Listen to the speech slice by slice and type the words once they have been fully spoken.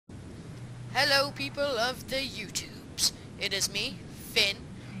Hello, people of the YouTubes. It is me, Finn,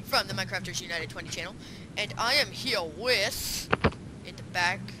 from the Minecrafters United 20 channel, and I am here with, in the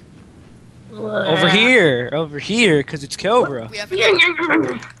back, Over here, because it's Cobra. we have a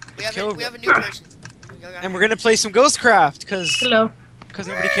new person. And we're gonna play some GhostCraft, Hello. because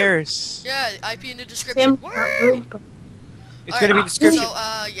nobody cares. Yeah, IP in the description. It's gonna be in the description. So,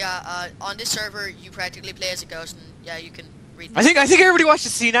 on this server, you practically play as a ghost, and yeah, you can read. I think everybody watched the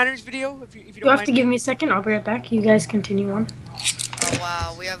C9ers video. If you You don't have mind. to give me a second. I'll be right back. You guys continue on. Oh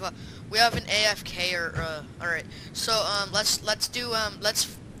wow, we have an AFK or all right. So let's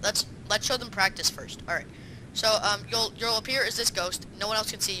show them practice first. All right. So you'll appear as this ghost. No one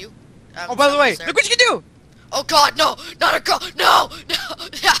else can see you. Oh, by the way, look what you can do! Oh God, no, not a ghost! No,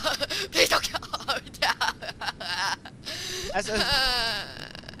 please don't go.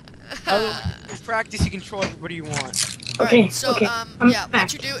 With practice, you control everybody you want. Okay. Alright, so okay. yeah, back.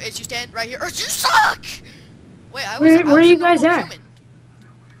 what you do is you stand right here. Or you suck! Wait, I was. Where I was are a you guys normal at? human.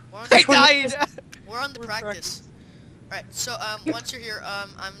 I died! We're on the We're practice. Right, so once you're here, I'm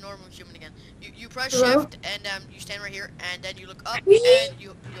a normal human again. You press Hello? shift and you stand right here and then you look up Whee! and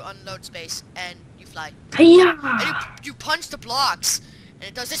you unload space and you fly. Hiya! And you punch the blocks and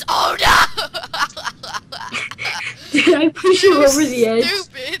it does this. Oh no! Did I push you over the edge?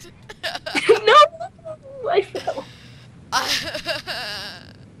 Stupid! No! I fell.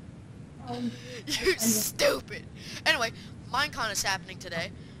 You stupid. Anyway, Minecon is happening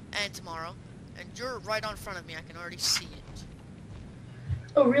today and tomorrow, and you're right on front of me. I can already see it.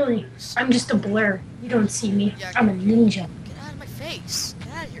 Oh, really? I'm just a blur. You don't see me. Yeah, I'm a ninja. Get out of my face.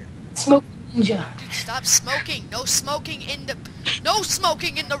 Get out of here. Smoke ninja. Dude, stop smoking. No smoking in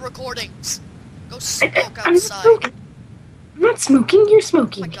the recordings. Go smoke I'm not outside. smoking. I'm not smoking. You're Oh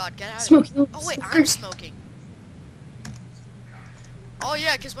smoking. my God, get out of Smoking. here. Oh wait, I'm smoking. Oh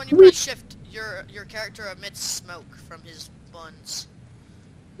yeah, because when you press shift, your character emits smoke from his buns.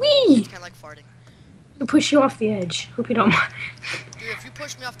 Whee! It's kind of like farting. I'll push you off the edge. Hope you don't mind. Dude, if you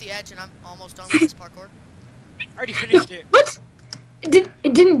push me off the edge and I'm almost done with this parkour. I already finished it. What?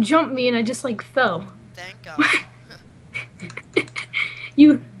 It didn't jump me and I just like fell. Thank God.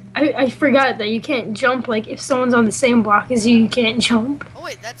 I forgot that you can't jump, like if someone's on the same block as you can't jump. Oh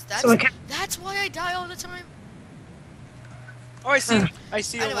wait, that's that's why I die all the time. Oh, I see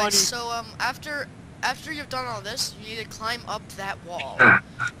Anyway, Alani. so after you've done all this, you need to climb up that wall,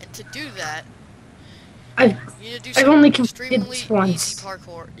 and to do that, you need to do I've only some completed extremely this once. easy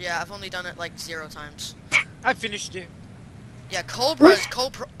parkour. Yeah, I've only done it like 0 times. I finished it. Yeah, Cobra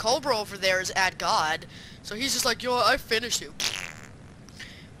over there is at God, so he's just like, yo, I finished you.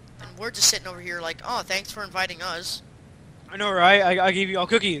 And we're just sitting over here like, oh, thanks for inviting us. I know, right? I gave you all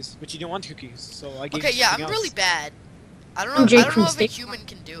cookies, but you didn't want cookies, so I gave Okay, you yeah, I'm something really else. bad. I don't I'm know Jake if from a State human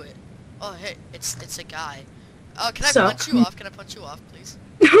can do it. Oh, hey, it's a guy. Can I So- punch you off? Can I punch you off, please?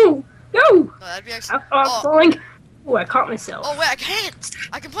 No! No! No, that'd be actually. I'm falling. Oh, I caught myself. Oh wait, I can't.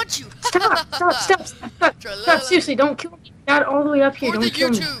 I can punch you. Stop. Seriously, don't kill me. Got all the way up here. For the Don't kill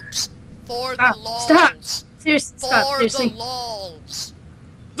me. YouTubes. For Stop. the lols. Stop. Seriously, stop. For Seriously. the lols.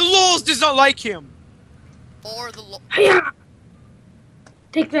 The LOLs does not like him. For the lols. Hiya!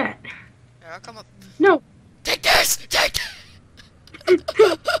 Take that. Here, I'll come up. No. Take this.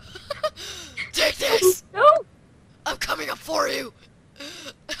 Take this. No. I'm coming up for you.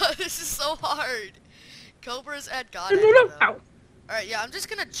 This is so hard. Cobra's at God. No. Ow. Alright, yeah, I'm just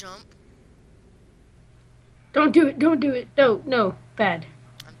gonna jump. Don't do it. Don't do it. No. Bad.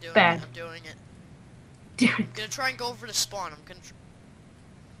 I'm doing Bad. it. I'm doing it. Do it. I'm gonna try and go over to spawn. I'm gonna.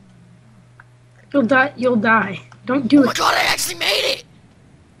 You'll die. You'll die. Don't do Oh my it. God! I actually made it.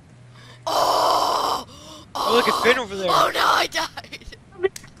 Oh! Oh, look at Finn over there. Oh no! I died.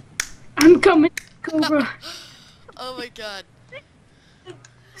 I'm coming, Cobra. Oh my God.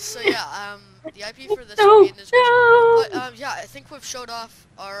 So yeah, the IP for this No, will be in the description. no. But yeah, I think we've showed off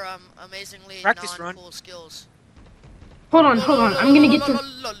our amazingly Practice run. non-cool skills. Hold on. I'm gonna get to.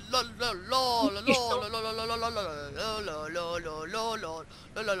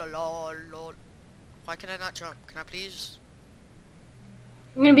 Why can I not jump? Can I please?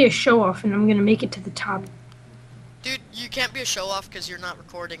 I'm gonna be a show off, and I'm gonna make it to the top. Dude, you can't be a show off because you're not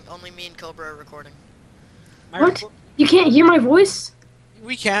recording. Only me and Cobra are recording. What? You can't hear my voice?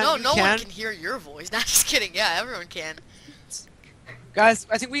 We can. No, we no can. one can hear your voice. Not just kidding. Yeah, everyone can. Guys,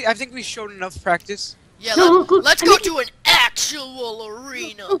 I think we showed enough practice. Yeah, No, look, let's I go need- to an actual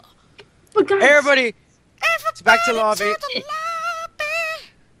arena. But guys, Everybody, it's back to lobby.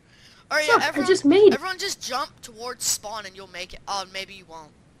 Alright, yeah, look, I just made it. everyone just jump towards spawn and you'll make it. Oh, maybe you won't.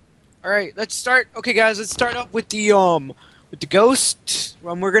 All right, let's start. Okay, guys, let's start up with the With the ghost,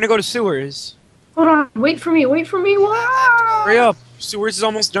 we're gonna go to sewers. Hold on. Wait for me. Wait for me. Wow. Hurry up. Sewers is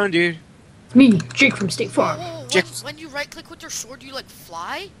almost done, dude. Me, Jake from State Farm. Whoa, Jake- when you right click with your sword, you like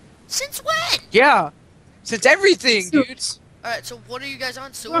fly? Since when? Yeah. Since everything, dude. Alright, so what are you guys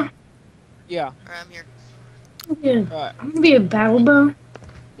on? Sewer? Yeah. Alright, I'm here. Yeah. Alright. I'm gonna be a battle bow.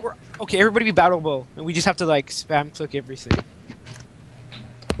 Okay, everybody be battle bow. And we just have to, like, spam click everything.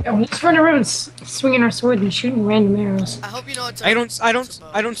 Yeah, we just run around swinging our sword and shooting random arrows. I hope you know it's I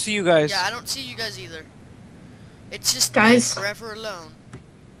don't see you guys. Yeah, I don't see you guys either. It's just Guys. me forever alone.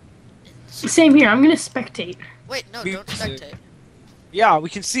 Same here. I'm gonna spectate. Wait, no, We- don't spectate. Yeah, we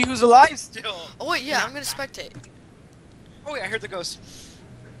can see who's alive still. Oh wait, yeah, I'm gonna spectate. Oh wait, I heard the ghost.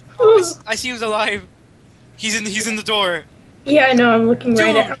 Oh, I see who's alive. He's in the door. yeah, I know. I'm looking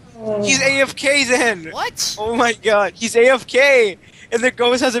right Dude, at. Oh. He's AFK then. What? Oh my god, he's AFK, and the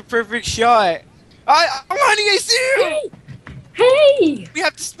ghost has a perfect shot. Honey, I see you. Hey! We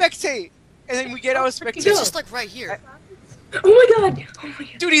have to spectate, and then we get out of Where'd he It's spectate. go? just like right here. Oh my god! Oh my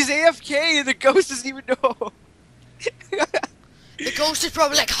god! Dude, he's AFK, and the ghost doesn't even know. The ghost is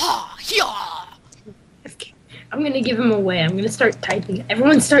probably like, ha, yeah. I'm gonna give him away. I'm gonna start typing.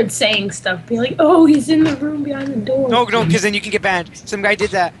 Everyone start saying stuff. Be like, oh, he's in the room behind the door. No, because then you can get banned. Some guy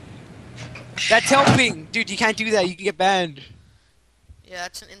did that. That's helping, dude. You can't do that. You can get banned. Yeah,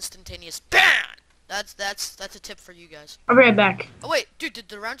 that's an instantaneous ban. That's a tip for you guys. I'll be right back. Oh wait, dude, did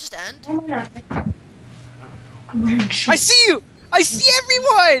the round just end? Oh my god. I see you. I see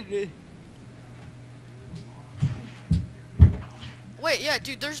everyone. Wait, yeah,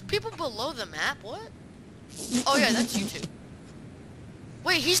 dude, there's people below the map. What? Oh yeah, that's you two.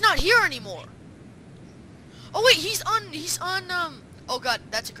 Wait, he's not here anymore. Oh wait, he's on oh god,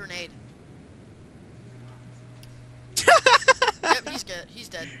 that's a grenade. Yep, he's good. He's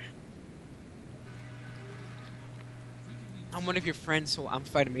dead. I'm one of your friends, so I'm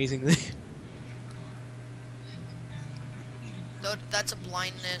fight amazingly. No, that's a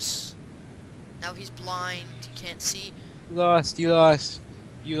blindness. Now he's blind. He can't see. You lost. You lost.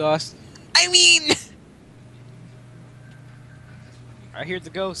 You lost. I mean. I hear the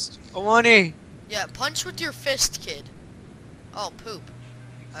ghost. Alani. Yeah, punch with your fist, kid. Oh, poop.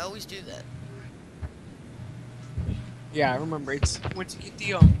 I always do that. Yeah, I remember. It's once you get the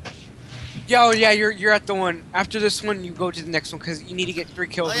yeah, you're at the one. After this one, you go to the next one because you need to get 3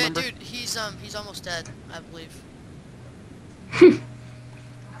 kills. Oh yeah, remember? dude, he's almost dead, I believe.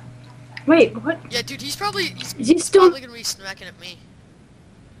 Wait, what? Yeah, dude, he's probably still? probably gonna be smacking at me.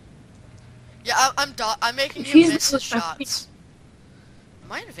 Yeah, I'm making him He's miss his still- shots.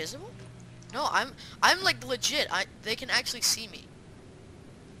 Am I invisible? No, I'm like legit. They can actually see me.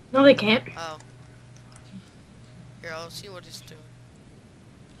 No, they can't. Oh. Here, I'll see what he's doing.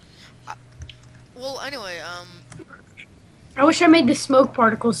 Well, anyway, I wish I made the smoke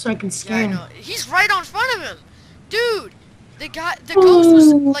particles so I can yeah, I scan. know. He's right on front of him, dude. The ghost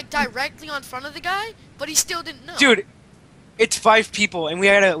was like directly on front of the guy, but he still didn't know. Dude, it's 5 people, and we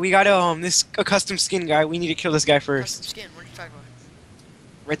got a custom skin guy. We need to kill this guy Custom first. skin. What are you talking about?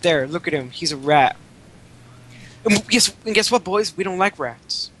 Right there. Look at him. He's a rat. And guess what, boys? We don't like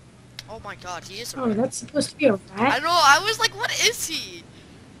rats. Oh my God, he is a Oh, rat. that's supposed to be a I rat? know. I was like, what is he?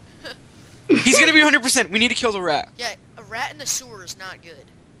 He's gonna be 100%. We need to kill the rat. Yeah, a rat in the sewer is not good.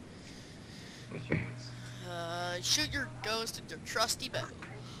 Shoot your ghost with your trusty bow.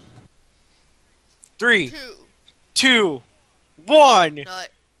 3, 2, 2, 1, nut,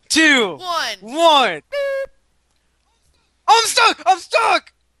 2, 1. 1. I'm stuck. I'm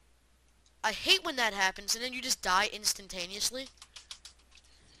stuck. I hate when that happens and then you just die instantaneously.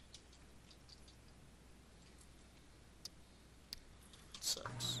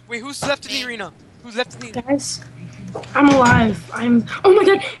 Sucks. Wait, who's left in the arena? Who's left in the? Guys, I'm alive. Oh my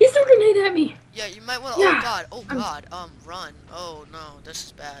god, he threw a grenade at me! Yeah, you might want. Yeah, Oh god. Run. Oh no, this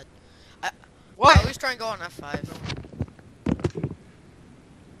is bad. I What? always try and go on F5.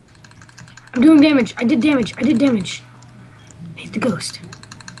 I'm doing damage. I did damage. I hit the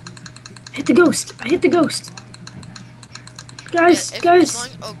ghost. I hit the ghost. Guys, Yeah, as guys. long-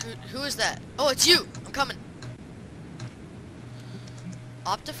 oh, good. Who is that? Oh, it's you. I'm coming.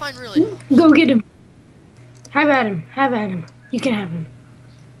 Optifine really. Go get him. Have at him. You can have him.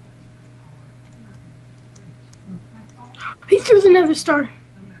 He threw the nether star.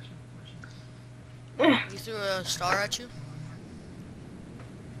 He threw a star at you.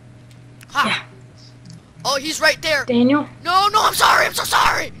 Ha! Yeah. Oh, he's right there. Daniel? No, I'm sorry. I'm so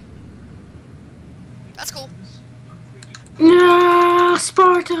sorry. That's cool. No,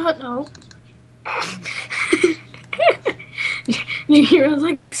 Sparta. No. You hear? I was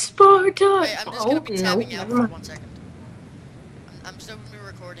like, Sparta. Wait, I'm just gonna be tapping out never for mind. 1 second.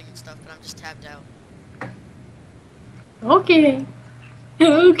 recording and stuff, but I'm just tapped out. Okay.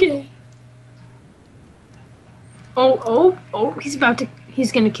 Okay. Oh, he's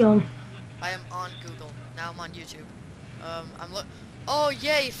gonna kill him. I am on Google. Now I'm on YouTube. Oh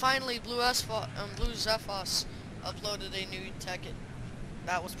yay! Finally, Blue Zephos uploaded a new ticket.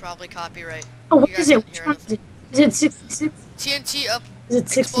 That was probably copyright. Oh, what You is guys it? didn't Which hear one is anything. it? Is it 66? TNT up. Is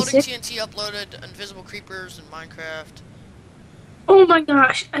it Exploding 66? TNT uploaded invisible creepers in Minecraft. Oh my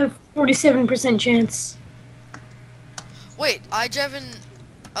gosh, I have 47% chance. Wait, Jevin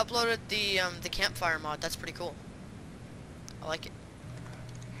uploaded the campfire mod. That's pretty cool. I like it.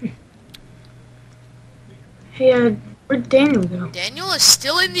 Hey, where'd Daniel go? Daniel is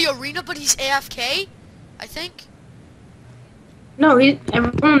still in the arena, but he's AFK, I think. No,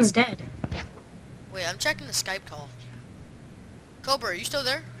 everyone's dead. Wait, I'm checking the Skype call. Cobra, are you still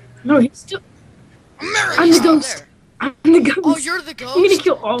there? No, he's still. America! I'm He's the still ghost. there. I'm the ghost. Oh, you're the ghost? I'm gonna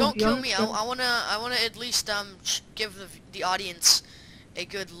kill all Don't of you. kill me. I wanna at least give the audience a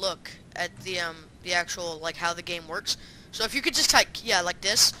good look at the actual like how the game works. So if you could just type like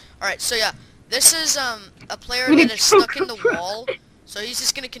this. All right. So yeah, this is a player that is stuck in the wall. So he's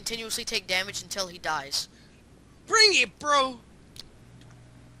just gonna continuously take damage until he dies. Bring it, bro.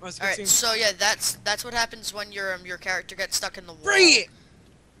 All right. So yeah, that's what happens when your character gets stuck in the wall. Bring it.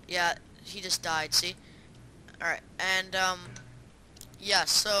 Yeah, he just died. See. All right, and yeah.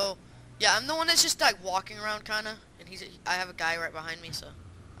 So yeah, I'm the one that's just like walking around kinda, and I have a guy right behind me, so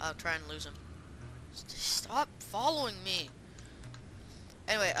I'll try and lose him. Stop following me.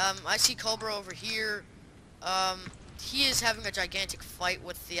 Anyway, I see Cobra over here. He is having a gigantic fight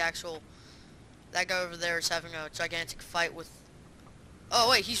with the actual. That guy over there is having a gigantic fight with.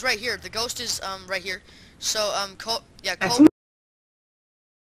 Oh wait, he's right here. The ghost is right here. So Cobra.